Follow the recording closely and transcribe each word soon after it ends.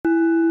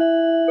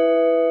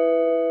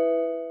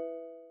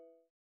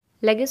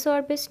Legis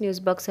Orbis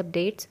Newsbox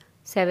Updates,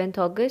 7th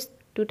August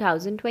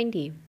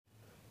 2020.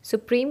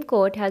 Supreme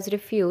Court has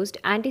refused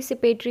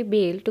anticipatory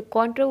bail to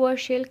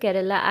controversial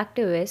Kerala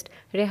activist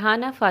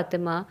Rehana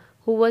Fatima,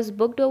 who was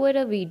booked over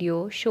a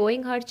video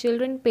showing her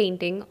children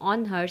painting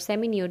on her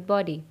semi-nude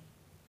body.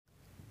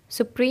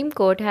 Supreme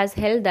Court has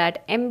held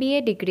that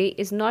MBA degree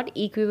is not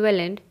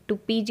equivalent to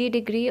PG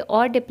degree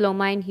or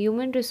diploma in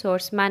human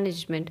resource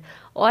management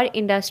or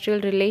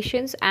industrial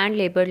relations and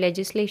labor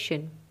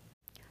legislation.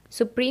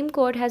 Supreme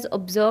Court has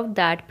observed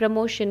that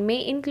promotion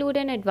may include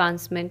an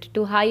advancement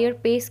to higher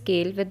pay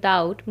scale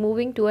without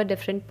moving to a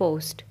different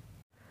post.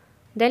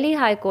 Delhi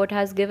High Court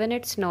has given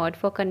its nod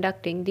for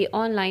conducting the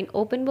online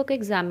open book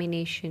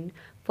examination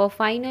for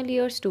final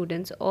year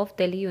students of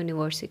Delhi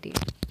University.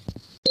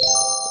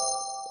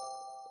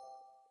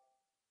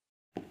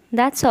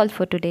 That's all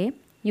for today.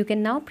 You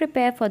can now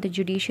prepare for the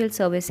Judicial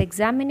Service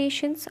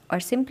examinations or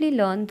simply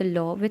learn the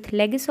law with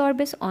Legis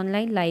Orbis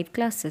online live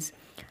classes.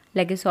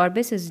 Legis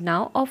Orbis is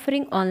now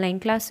offering online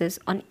classes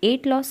on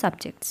 8 law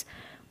subjects.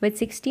 With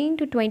 16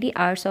 to 20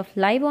 hours of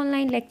live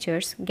online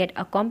lectures, get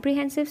a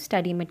comprehensive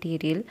study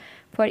material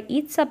for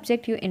each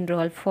subject you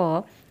enroll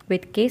for,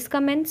 with case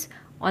comments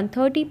on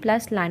 30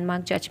 plus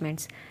landmark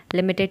judgments.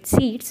 Limited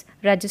seats.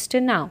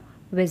 Register now.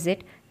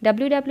 Visit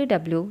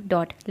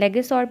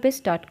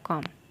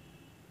www.legisorbis.com.